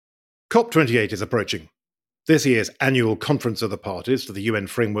COP28 is approaching. This year's annual Conference of the Parties to the UN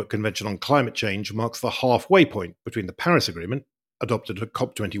Framework Convention on Climate Change marks the halfway point between the Paris Agreement, adopted at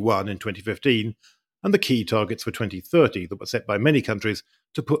COP21 in 2015, and the key targets for 2030 that were set by many countries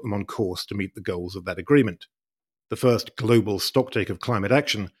to put them on course to meet the goals of that agreement. The first global stocktake of climate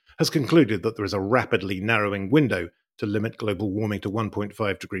action has concluded that there is a rapidly narrowing window to limit global warming to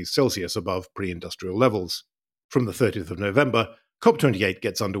 1.5 degrees Celsius above pre-industrial levels. From the 30th of November, COP28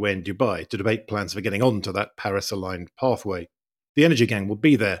 gets underway in Dubai to debate plans for getting on to that Paris-aligned pathway. The Energy Gang will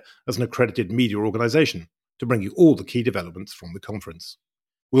be there as an accredited media organisation to bring you all the key developments from the conference.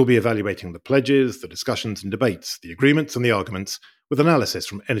 We'll be evaluating the pledges, the discussions and debates, the agreements and the arguments, with analysis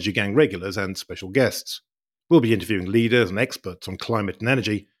from Energy Gang regulars and special guests. We'll be interviewing leaders and experts on climate and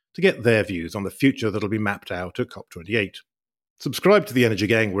energy to get their views on the future that'll be mapped out at COP28. Subscribe to the Energy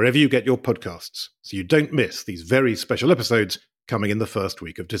Gang wherever you get your podcasts, so you don't miss these very special episodes coming in the first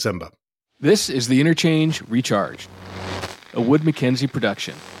week of December. This is The Interchange Recharged, a Wood Mackenzie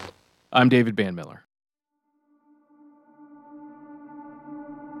production. I'm David Banmiller.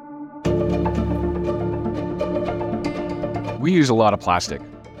 We use a lot of plastic.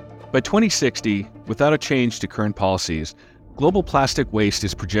 By 2060, without a change to current policies, global plastic waste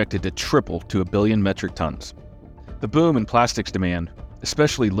is projected to triple to 1 billion metric tons. The boom in plastics demand,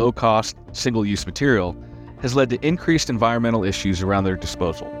 especially low-cost, single-use material, has led to increased environmental issues around their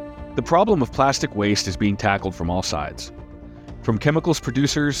disposal. The problem of plastic waste is being tackled from all sides, from chemicals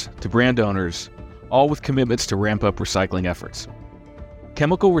producers to brand owners, all with commitments to ramp up recycling efforts.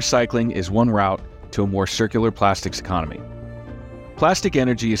 Chemical recycling is one route to a more circular plastics economy. Plastic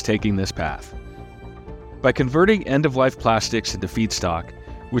Energy is taking this path. By converting end-of-life plastics into feedstock,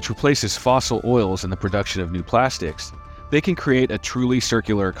 which replaces fossil oils in the production of new plastics, they can create a truly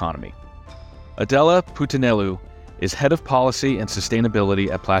circular economy. Adela Putinelu is Head of Policy and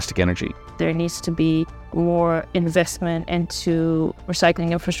Sustainability at Plastic Energy. There needs to be more investment into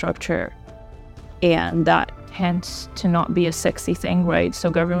recycling infrastructure, and that tends to not be a sexy thing, right?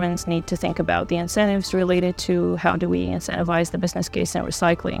 So governments need to think about the incentives related to how do we incentivize the business case in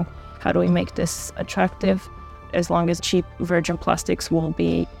recycling? How do we make this attractive? As long as cheap virgin plastics will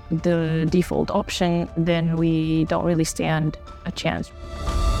be the default option, then we don't really stand a chance.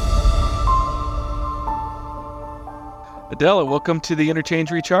 Adela, welcome to the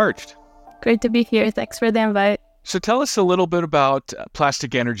Interchange Recharged. Great to be here. Thanks for the invite. So tell us a little bit about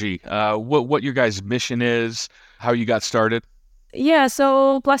Plastic Energy, what your guys' mission is, how you got started. Yeah,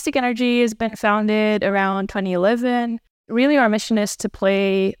 so Plastic Energy has been founded around 2011. Really, our mission is to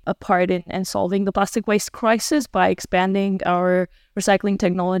play a part in solving the plastic waste crisis by expanding our recycling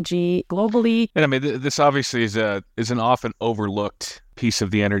technology globally. And I mean, this obviously is an often overlooked piece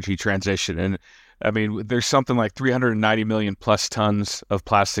of the energy transition. And I mean, there's something like 390 million plus tons of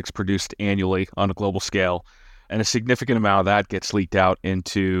plastics produced annually on a global scale. And a significant amount of that gets leaked out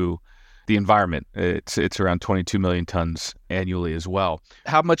into the environment. It's around 22 million tons annually as well.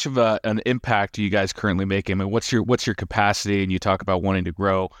 How much of an impact are you guys currently making? I mean, what's your capacity? And you talk about wanting to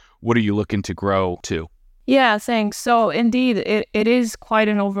grow. What are you looking to grow to? Yeah, thanks. So indeed, it is quite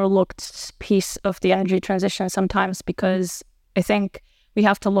an overlooked piece of the energy transition sometimes, because I think we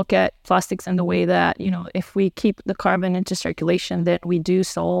have to look at plastics in the way that, if we keep the carbon into circulation, then we do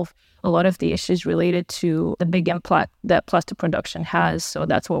solve a lot of the issues related to the big impact that plastic production has. So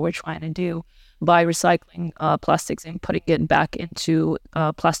that's what we're trying to do by recycling plastics and putting it back into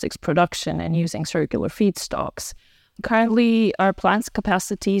plastics production and using circular feedstocks. Currently, our plant's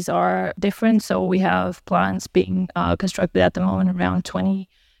capacities are different. So we have plants being constructed at the moment around 20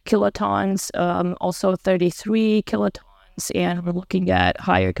 kilotons, also 33 kilotons. And we're looking at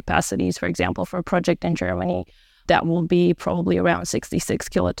higher capacities, for example, for a project in Germany that will be probably around 66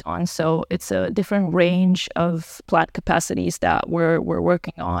 kilotons. So it's a different range of plant capacities that we're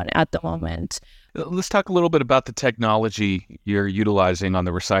working on at the moment. Let's talk a little bit about the technology you're utilizing on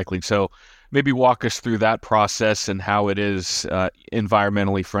the recycling. So maybe walk us through that process and how it is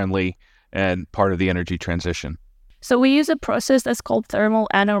environmentally friendly and part of the energy transition. So we use a process that's called thermal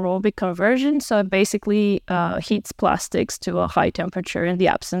anaerobic conversion. So it basically heats plastics to a high temperature in the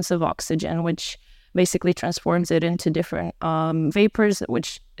absence of oxygen, which basically transforms it into different vapors,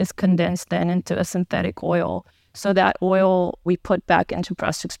 which is condensed then into a synthetic oil. So that oil we put back into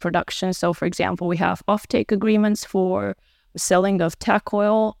plastics production. So for example, we have offtake agreements for selling of TAC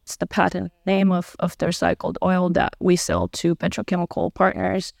oil. It's the patent name of the recycled oil that we sell to petrochemical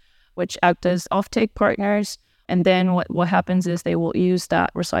partners, which act as offtake partners. And then what happens is they will use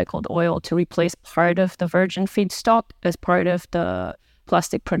that recycled oil to replace part of the virgin feedstock as part of the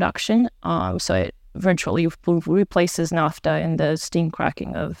plastic production. So virtually replaces naphtha in the steam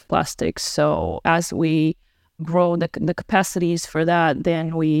cracking of plastics. So as we grow the capacities for that,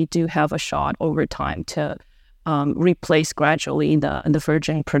 then we do have a shot over time to replace gradually the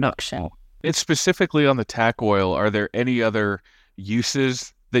virgin production. It's specifically on the TAC oil. Are there any other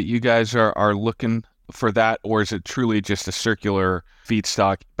uses that you guys are looking for that, or is it truly just a circular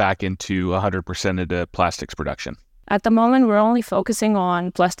feedstock back into 100% into plastics production? At the moment, we're only focusing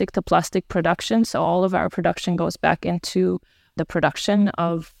on plastic-to-plastic production. So all of our production goes back into the production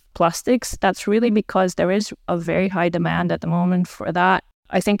of plastics. That's really because there is a very high demand at the moment for that.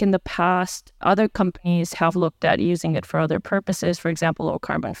 I think in the past, other companies have looked at using it for other purposes, for example, low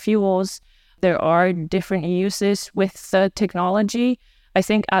carbon fuels. There are different uses with the technology. I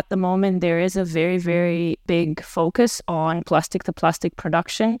think at the moment, there is a very, very big focus on plastic-to-plastic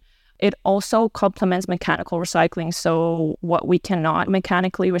production. It also complements mechanical recycling. So what we cannot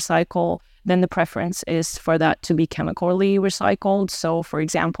mechanically recycle, then the preference is for that to be chemically recycled. So for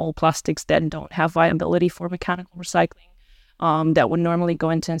example, plastics that don't have viability for mechanical recycling, that would normally go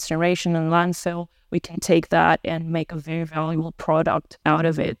into incineration and landfill, we can take that and make a very valuable product out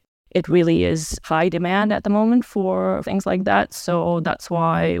of it. It really is high demand at the moment for things like that. So that's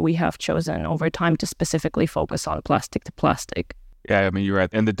why we have chosen over time to specifically focus on plastic to plastic. Yeah, I mean, you're right.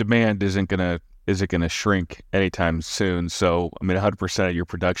 And the demand isn't gonna shrink anytime soon. So, I mean, 100% of your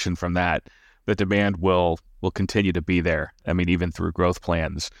production from that, the demand will continue to be there. I mean, even through growth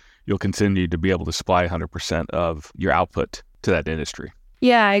plans, you'll continue to be able to supply 100% of your output to that industry.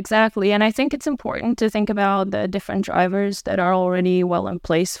 Yeah, exactly. And I think it's important to think about the different drivers that are already well in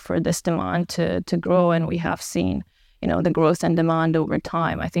place for this demand to grow. And we have seen, the growth and demand over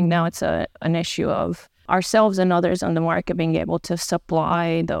time. I think now it's an issue of ourselves and others on the market being able to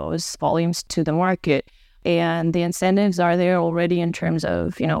supply those volumes to the market. And the incentives are there already in terms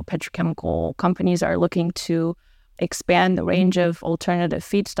of, petrochemical companies are looking to expand the range of alternative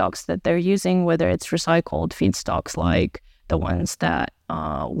feedstocks that they're using, whether it's recycled feedstocks like the ones that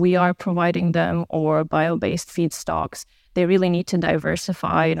we are providing them or bio-based feedstocks. They really need to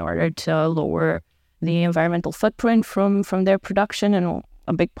diversify in order to lower the environmental footprint from their production. And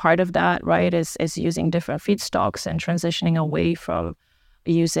a big part of that, right, is using different feedstocks and transitioning away from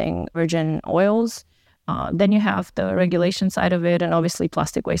using virgin oils. Then you have the regulation side of it, and obviously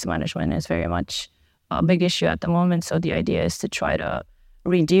plastic waste management is very much a big issue at the moment. So the idea is to try to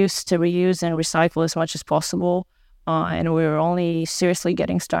reduce, to reuse, and recycle as much as possible. And we're only seriously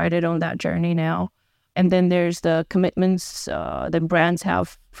getting started on that journey now. And then there's the commitments that brands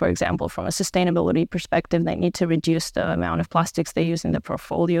have, for example, from a sustainability perspective. They need to reduce the amount of plastics they use in the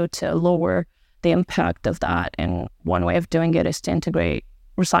portfolio to lower the impact of that. And one way of doing it is to integrate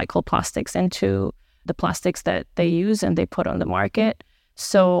recycled plastics into the plastics that they use and they put on the market.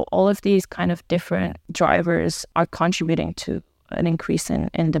 So all of these kind of different drivers are contributing to an increase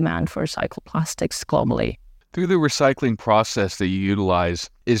in demand for recycled plastics globally. Through the recycling process that you utilize,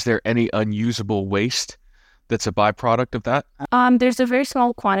 is there any unusable waste that's a byproduct of that? There's a very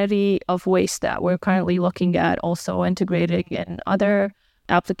small quantity of waste that we're currently looking at also integrating in other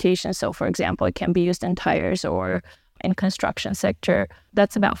applications. So for example, it can be used in tires or in construction sector.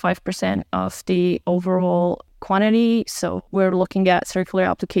 That's about 5% of the overall quantity. So we're looking at circular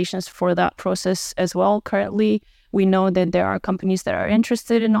applications for that process as well currently. We know that there are companies that are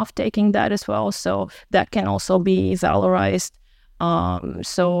interested in off-taking that as well. So that can also be valorized.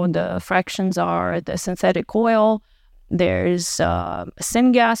 So the fractions are the synthetic oil. There's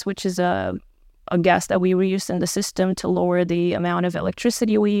syngas, which is a gas that we reuse in the system to lower the amount of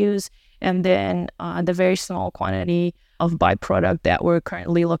electricity we use. And then the very small quantity of byproduct that we're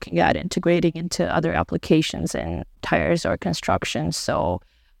currently looking at integrating into other applications in tires or construction. So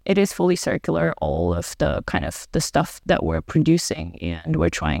it is fully circular, all of the kind of the stuff that we're producing. And we're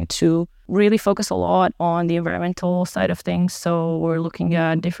trying to really focus a lot on the environmental side of things. So we're looking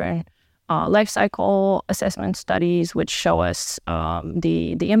at different life cycle assessment studies, which show us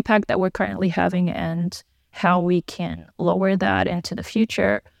the impact that we're currently having and how we can lower that into the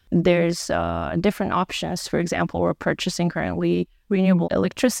future. There's different options. For example, we're purchasing currently renewable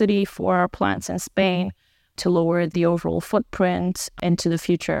electricity for our plants in Spain to lower the overall footprint into the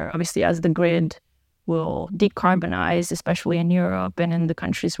future. Obviously, as the grid will decarbonize, especially in Europe and in the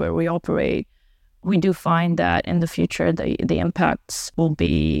countries where we operate, we do find that in the future, the impacts will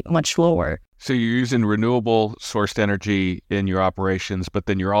be much lower. So you're using renewable sourced energy in your operations, but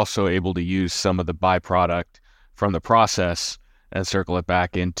then you're also able to use some of the byproduct from the process and circle it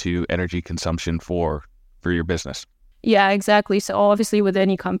back into energy consumption for your business. Yeah, exactly. So obviously with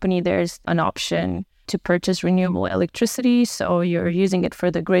any company, there's an option to purchase renewable electricity. So you're using it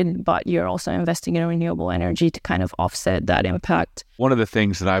for the grid, but you're also investing in renewable energy to kind of offset that impact. One of the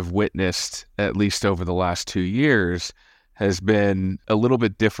things that I've witnessed, at least over the last 2 years, has been a little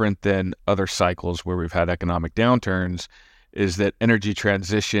bit different than other cycles where we've had economic downturns, is that energy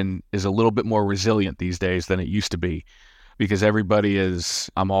transition is a little bit more resilient these days than it used to be, because everybody is,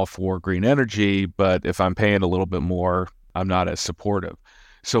 I'm all for green energy, but if I'm paying a little bit more, I'm not as supportive.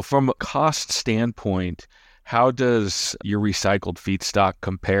 So from a cost standpoint, how does your recycled feedstock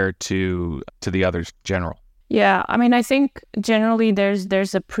compare to the others general? Yeah, I mean, I think generally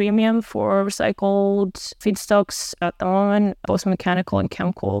there's a premium for recycled feedstocks at the moment, both mechanical and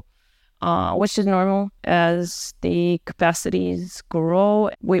chemical, which is normal. As the capacities grow,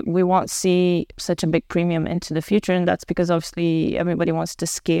 we won't see such a big premium into the future, and that's because obviously everybody wants to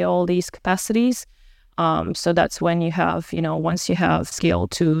scale these capacities. So that's when you have, once you have scale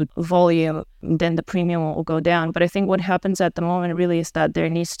to volume, then the premium will go down. But I think what happens at the moment really is that there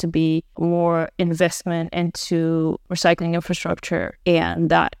needs to be more investment into recycling infrastructure, and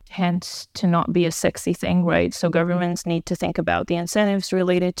that tends to not be a sexy thing, right? So governments need to think about the incentives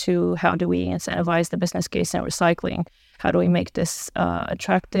related to how do we incentivize the business case in recycling? How do we make this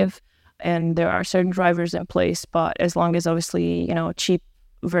attractive? And there are certain drivers in place, but as long as obviously, cheap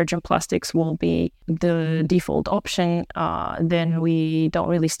virgin plastics will be the default option, then we don't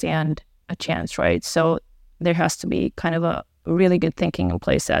really stand a chance, right? So there has to be kind of a really good thinking in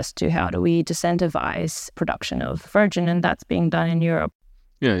place as to how do we disincentivize production of virgin, and that's being done in Europe.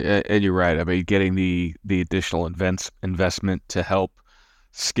 Yeah, and you're right. I mean, getting the additional investment to help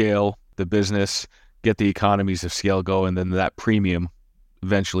scale the business, get the economies of scale going, then that premium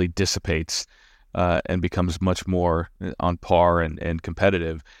eventually dissipates and becomes much more on par and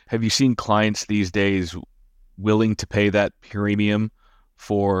competitive. Have you seen clients these days willing to pay that premium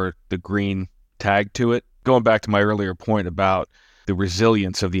for the green tag to it? Going back to my earlier point about the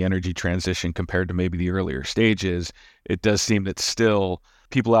resilience of the energy transition compared to maybe the earlier stages, it does seem that still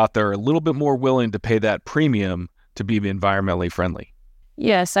people out there are a little bit more willing to pay that premium to be environmentally friendly.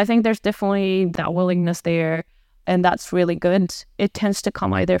 Yes, I think there's definitely that willingness there. And that's really good. It tends to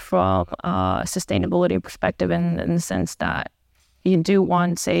come either from a sustainability perspective in the sense that you do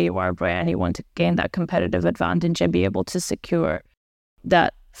want, say, you are a brand, you want to gain that competitive advantage and be able to secure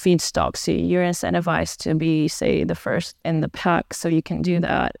that feedstock. So you're incentivized to be, say, the first in the pack, so you can do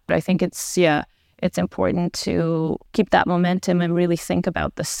that. But I think it's important to keep that momentum and really think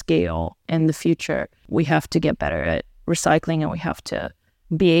about the scale in the future. We have to get better at recycling, and we have to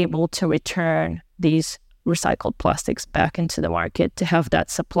be able to return these recycled plastics back into the market to have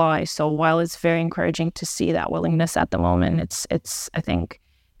that supply. So while it's very encouraging to see that willingness at the moment, it's I think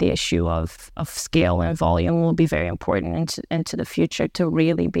the issue of scale and volume will be very important into the future to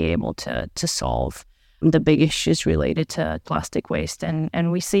really be able to solve the big issues related to plastic waste.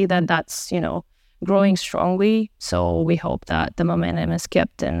 And we see that that's, growing strongly. So we hope that the momentum is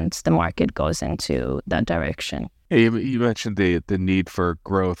kept and the market goes into that direction. Hey, you mentioned the need for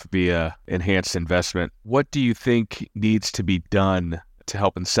growth via enhanced investment. What do you think needs to be done to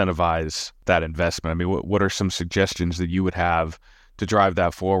help incentivize that investment? I mean, what are some suggestions that you would have to drive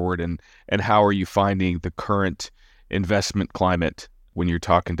that forward? And how are you finding the current investment climate when you're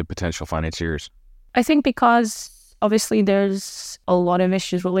talking to potential financiers? I think because obviously there's a lot of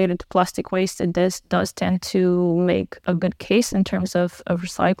issues related to plastic waste, and this does tend to make a good case in terms of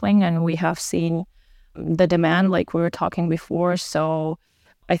recycling. And we have seen the demand, like we were talking before. So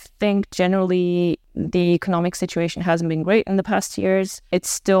I think generally the economic situation hasn't been great in the past years. It's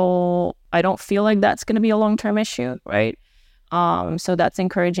still, I don't feel like that's going to be a long-term issue, right? So that's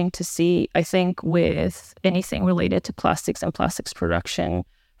encouraging to see. I think with anything related to plastics and plastics production,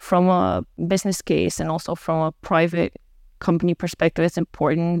 from a business case and also from a private company perspective, it's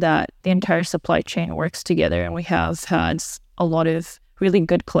important that the entire supply chain works together. And we have had a lot of really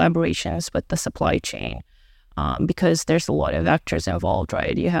good collaborations with the supply chain because there's a lot of actors involved,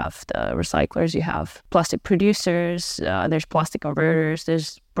 right? You have the recyclers, you have plastic producers, there's plastic converters,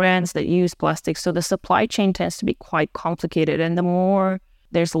 there's brands that use plastic. So the supply chain tends to be quite complicated. And the more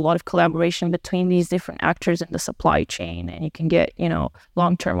there's a lot of collaboration between these different actors in the supply chain, and you can get,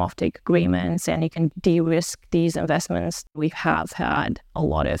 long-term offtake agreements, and you can de-risk these investments. We have had a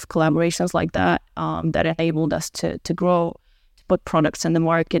lot of collaborations like that that enabled us to grow, put products in the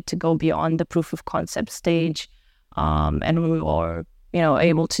market, to go beyond the proof of concept stage. And we were,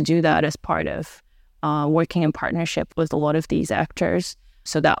 able to do that as part of working in partnership with a lot of these actors.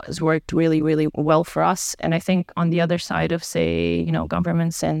 So that has worked really, really well for us. And I think on the other side of, say,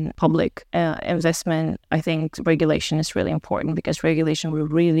 governments and public investment, I think regulation is really important because regulation will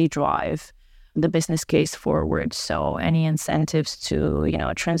really drive the business case forward. So any incentives to,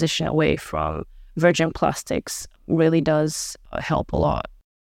 transition away from virgin plastics really does help a lot.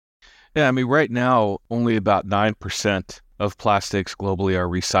 Yeah, I mean, right now, only about 9% of plastics globally are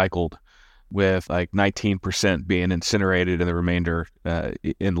recycled, with like 19% being incinerated and the remainder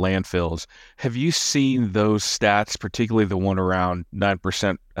in landfills. Have you seen those stats, particularly the one around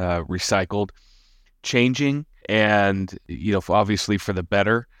 9% recycled, changing? And, obviously for the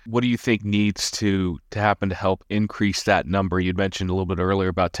better. What do you think needs to happen to help increase that number? You'd mentioned a little bit earlier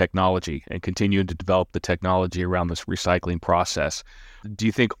about technology and continuing to develop the technology around this recycling process. Do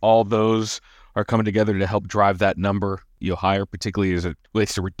you think all those are coming together to help drive that number higher, particularly as it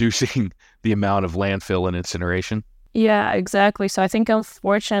relates to reducing the amount of landfill and incineration? Yeah, exactly. So I think,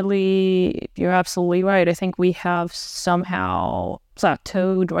 unfortunately, you're absolutely right. I think we have somehow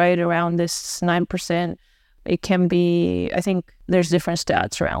plateaued right around this 9%. It can be, I think there's different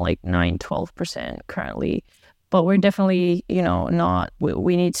stats around like 9-12% currently, but we're definitely, not,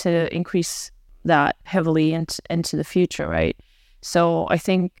 we need to increase that heavily into the future, right? So I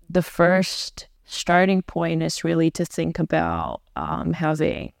think the first starting point is really to think about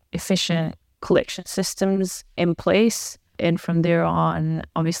having efficient collection systems in place. And from there on,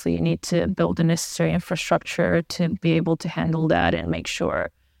 obviously, you need to build the necessary infrastructure to be able to handle that and make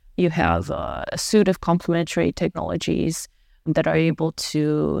sure you have a suite of complementary technologies that are able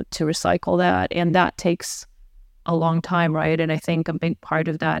to recycle that. And that takes a long time, right? And I think a big part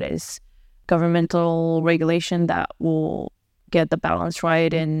of that is governmental regulation that will get the balance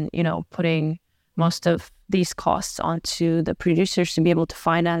right and, putting most of these costs onto the producers to be able to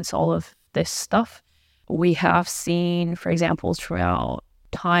finance all of this stuff. We have seen, for example, throughout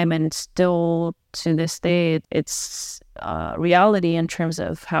time and still to this day, it's reality in terms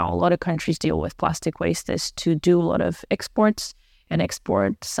of how a lot of countries deal with plastic waste is to do a lot of exports and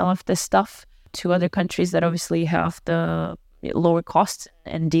export some of this stuff to other countries that obviously have the lower costs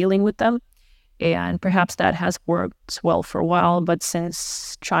in dealing with them. And perhaps that has worked well for a while, but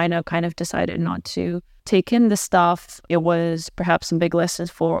since China kind of decided not to take in the stuff, it was perhaps a big lesson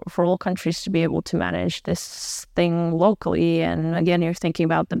for all countries to be able to manage this thing locally. And again, you're thinking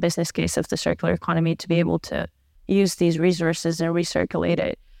about the business case of the circular economy to be able to use these resources and recirculate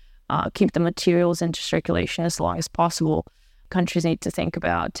it, keep the materials into circulation as long as possible. Countries need to think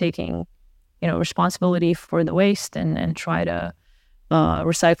about taking, responsibility for the waste and try to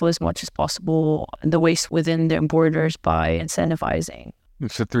recycle as much as possible the waste within their borders by incentivizing.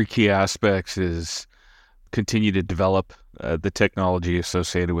 So 3 key aspects is continue to develop the technology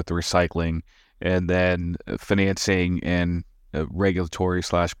associated with the recycling, and then financing and regulatory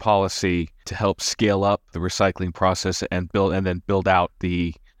 / policy to help scale up the recycling process and build out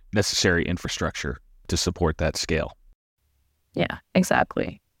the necessary infrastructure to support that scale. Yeah,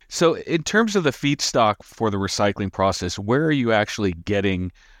 exactly. So in terms of the feedstock for the recycling process, where are you actually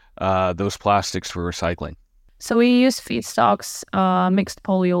getting those plastics for recycling? So we use feedstocks, mixed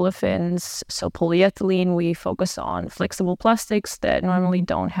polyolefins. So polyethylene, we focus on flexible plastics that normally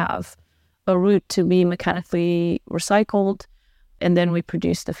don't have a route to be mechanically recycled. And then we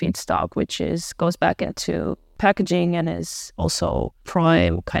produce the feedstock, which goes back into packaging and is also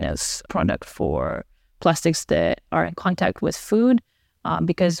prime kind of product for plastics that are in contact with food,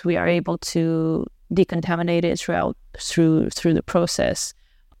 because we are able to decontaminate it through the process.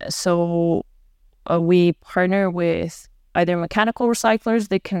 So we partner with either mechanical recyclers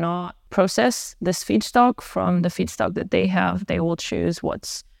that cannot process this feedstock from the feedstock that they have. They will choose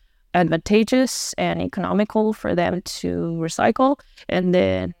what's advantageous and economical for them to recycle, and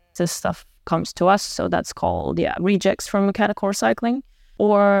then this stuff comes to us. So that's called rejects from mechanical recycling.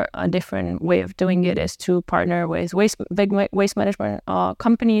 Or a different way of doing it is to partner with big waste management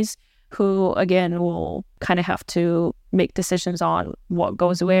companies who, again, will kind of have to make decisions on what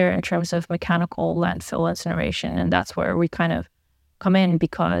goes where in terms of mechanical landfill incineration. And that's where we kind of come in,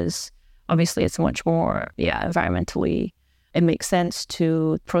 because obviously it's much more, environmentally, it makes sense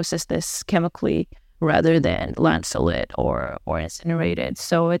to process this chemically rather than landfill it or incinerate it.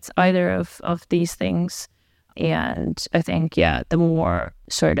 So it's either of these things. And I think, the more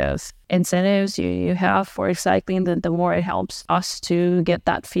sort of incentives you have for recycling, the more it helps us to get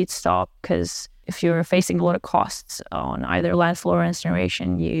that feedstock. Because if you're facing a lot of costs on either landfill or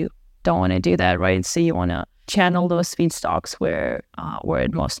incineration, you don't want to do that, right? So you want to channel those feedstocks where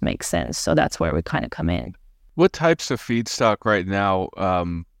it most makes sense. So that's where we kind of come in. What types of feedstock right now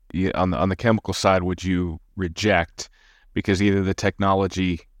on the chemical side would you reject because either the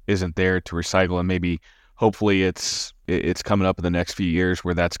technology isn't there to recycle, and maybe hopefully it's coming up in the next few years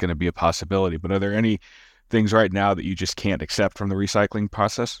where that's going to be a possibility. But are there any things right now that you just can't accept from the recycling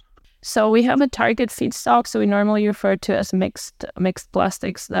process? So we have a target feedstock. So we normally refer to as mixed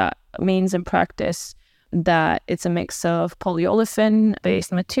plastics. That means in practice that it's a mix of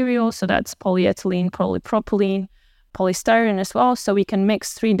polyolefin-based material. So that's polyethylene, polypropylene, polystyrene as well. So we can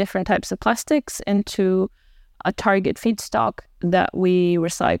mix 3 different types of plastics into a target feedstock that we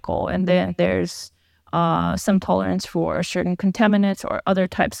recycle. And then there's some tolerance for certain contaminants or other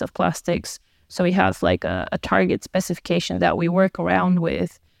types of plastics. So we have like a target specification that we work around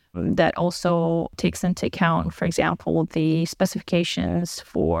with that also takes into account, for example, the specifications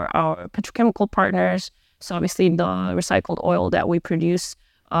for our petrochemical partners. So obviously the recycled oil that we produce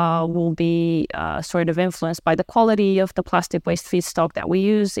will be sort of influenced by the quality of the plastic waste feedstock that we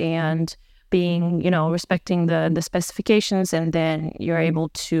use and being, respecting the specifications, and then you're able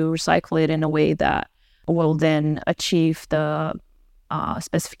to recycle it in a way that will then achieve the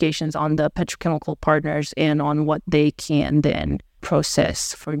specifications on the petrochemical partners and on what they can then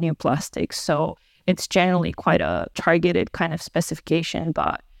process for new plastics. So it's generally quite a targeted kind of specification,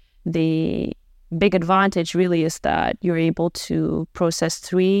 but the big advantage really is that you're able to process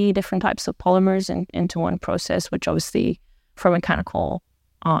 3 different types of polymers into one process, which obviously for mechanical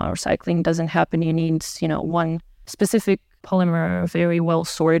recycling doesn't happen. You need, one specific polymer, very well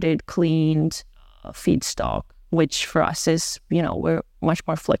sorted, cleaned feedstock, which for us is, we're much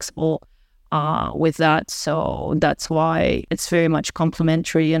more flexible with that. So that's why it's very much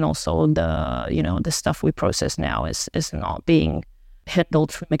complementary. And also the stuff we process now is not being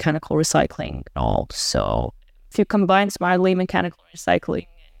handled through mechanical recycling at all. So if you combine smartly mechanical recycling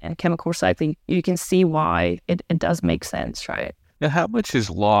and chemical recycling, you can see why it does make sense, right? Now, how much is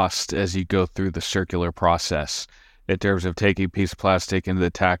lost as you go through the circular process in terms of taking a piece of plastic into the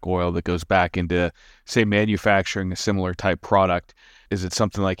TAC oil that goes back into, say, manufacturing a similar type product? Is it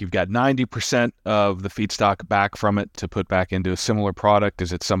something like you've got 90% of the feedstock back from it to put back into a similar product?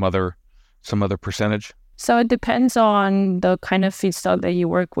 Is it some other percentage? So it depends on the kind of feedstock that you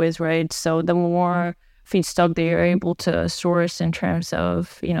work with, right? So the more feedstock that you're able to source in terms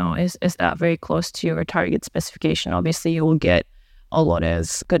of, is that very close to your target specification? Obviously, you will get a lot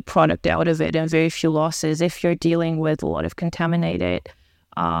of good product out of it and very few losses. If you're dealing with a lot of contaminated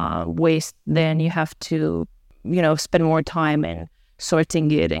waste, then you have to, spend more time in sorting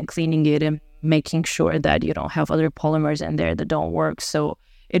it and cleaning it and making sure that you don't have other polymers in there that don't work. So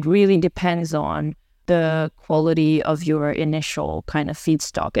it really depends on the quality of your initial kind of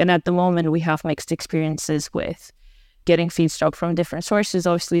feedstock. And at the moment, we have mixed experiences with getting feedstock from different sources.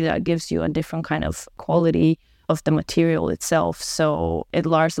 Obviously, that gives you a different kind of quality of the material itself. So it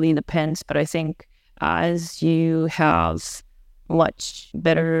largely depends. But I think as you have much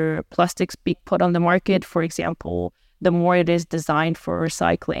better plastics being put on the market, for example, the more it is designed for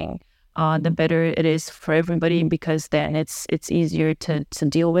recycling, the better it is for everybody, because then it's easier to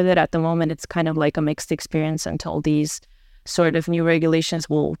deal with it. At the moment, it's kind of like a mixed experience until these sort of new regulations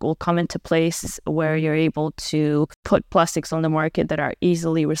will come into place where you're able to put plastics on the market that are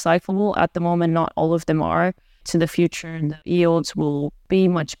easily recyclable. At the moment, not all of them are. To the future, the yields will be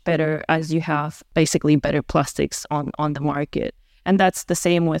much better as you have basically better plastics on the market. And that's the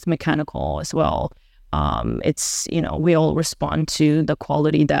same with mechanical as well. It's, we all respond to the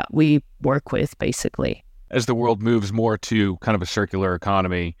quality that we work with, basically. As the world moves more to kind of a circular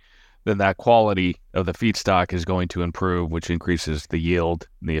economy, then that quality of the feedstock is going to improve, which increases the yield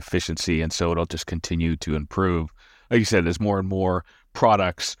and the efficiency. And so it'll just continue to improve. Like you said, as more and more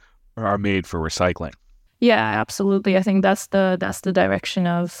products are made for recycling. Yeah, absolutely. I think that's the direction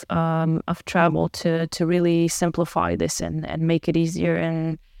of travel to really simplify this and make it easier.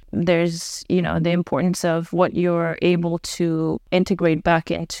 And there's, the importance of what you're able to integrate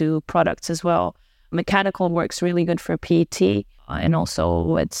back into products as well. Mechanical works really good for PET, and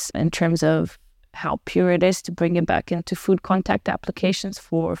also it's in terms of how pure it is to bring it back into food contact applications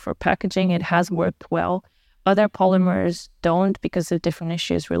for packaging. It has worked well. Other polymers don't, because of different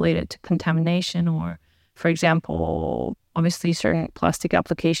issues related to contamination, or, for example, obviously certain plastic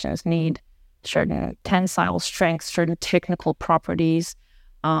applications need certain tensile strength, certain technical properties.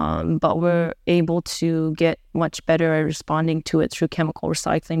 But we're able to get much better at responding to it through chemical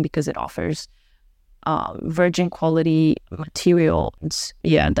recycling because it offers virgin quality material.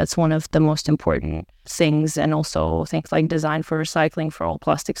 That's one of the most important things. And also things like design for recycling for all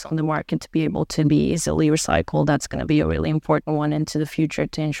plastics on the market to be able to be easily recycled. That's going to be a really important one into the future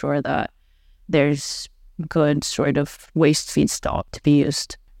to ensure that there's good sort of waste feedstock to be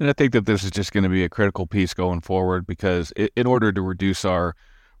used. And I think that this is just going to be a critical piece going forward, because in order to reduce our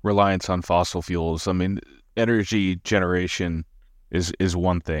reliance on fossil fuels, I mean, energy generation is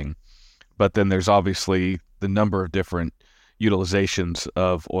one thing, but then there's obviously the number of different, utilizations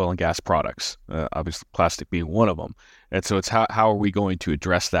of oil and gas products, obviously plastic being one of them. And so it's how are we going to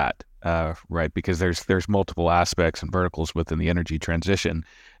address that, right? Because there's multiple aspects and verticals within the energy transition.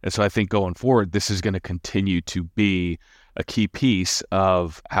 And so I think going forward, this is going to continue to be a key piece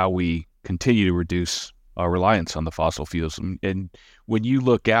of how we continue to reduce our reliance on the fossil fuels. And when you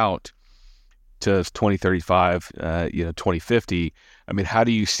look out to 2035, 2050, I mean, how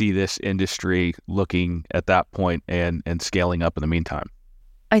do you see this industry looking at that point and scaling up in the meantime?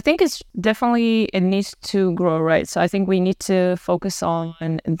 I think it needs to grow, right? So I think we need to focus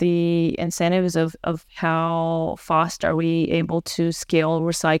on the incentives of how fast are we able to scale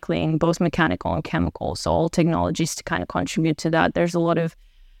recycling, both mechanical and chemical. So all technologies to kind of contribute to that. There's a lot of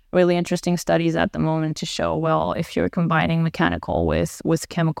really interesting studies at the moment to show, well, if you're combining mechanical with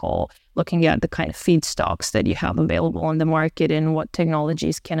chemical, looking at the kind of feedstocks that you have available on the market and what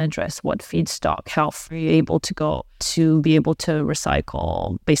technologies can address what feedstock, how far you're able to go to be able to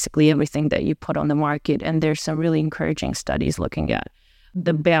recycle basically everything that you put on the market. And there's some really encouraging studies looking at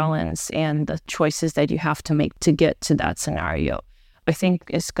the balance and the choices that you have to make to get to that scenario. I think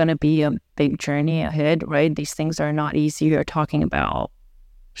it's going to be a big journey ahead, right? These things are not easy. You're talking about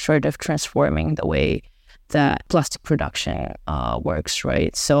sort of transforming the way that plastic production works,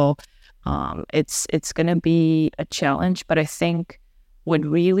 right? So it's going to be a challenge, but I think what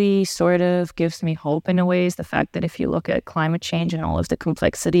really sort of gives me hope in a way is the fact that if you look at climate change and all of the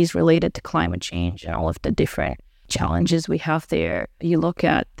complexities related to climate change and all of the different challenges we have there, you look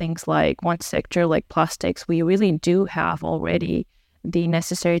at things like one sector like plastics, we really do have already the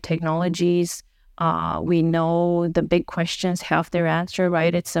necessary technologies. We know the big questions have their answer,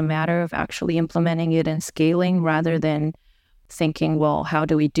 right? It's a matter of actually implementing it and scaling rather than thinking, well, how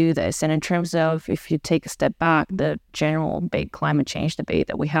do we do this? And in terms of, if you take a step back, the general big climate change debate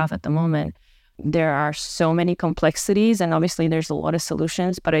that we have at the moment, there are so many complexities and obviously there's a lot of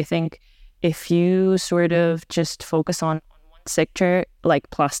solutions. But I think if you sort of just focus on one sector, like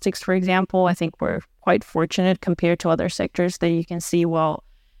plastics, for example, I think we're quite fortunate compared to other sectors that you can see, well,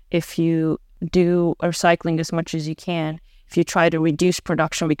 if you do recycling as much as you can, if you try to reduce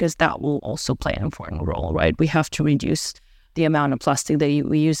production, because that will also play an important role, right? We have to reduce the amount of plastic that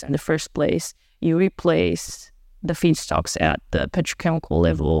we use in the first place. You replace the feedstocks at the petrochemical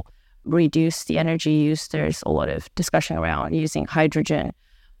level, reduce the energy use. There's a lot of discussion around using hydrogen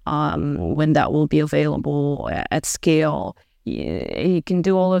when that will be available at scale. You can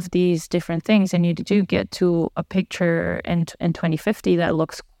do all of these different things and you do get to a picture in 2050 that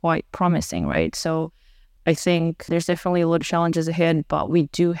looks quite promising, right? So I think there's definitely a lot of challenges ahead, but we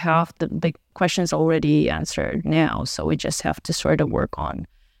do have the big questions already answered now. So we just have to sort of work on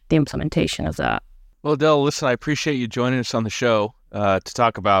the implementation of that. Well, Adele, listen, I appreciate you joining us on the show to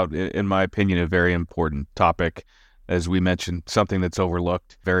talk about, in my opinion, a very important topic. As we mentioned, something that's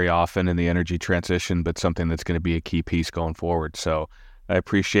overlooked very often in the energy transition, but something that's going to be a key piece going forward. So I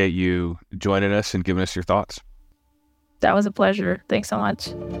appreciate you joining us and giving us your thoughts. That was a pleasure. Thanks so much.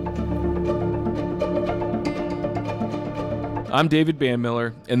 I'm David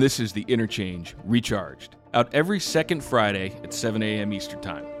Banmiller, and this is The Interchange Recharged, out every second Friday at 7 a.m. Eastern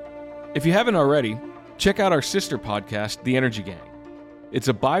Time. If you haven't already, check out our sister podcast, The Energy Gang. It's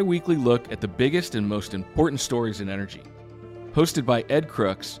a bi-weekly look at the biggest and most important stories in energy. Hosted by Ed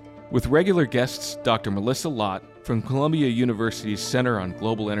Crooks, with regular guests Dr. Melissa Lott from Columbia University's Center on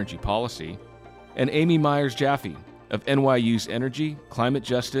Global Energy Policy, and Amy Myers-Jaffe of NYU's Energy, Climate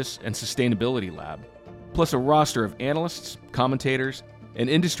Justice, and Sustainability Lab, plus a roster of analysts, commentators, and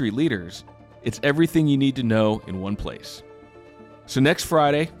industry leaders. It's everything you need to know in one place. So next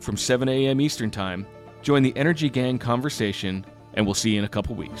Friday from 7 a.m. Eastern Time, join the Energy Gang conversation, and we'll see you in a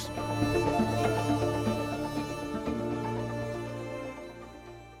couple weeks.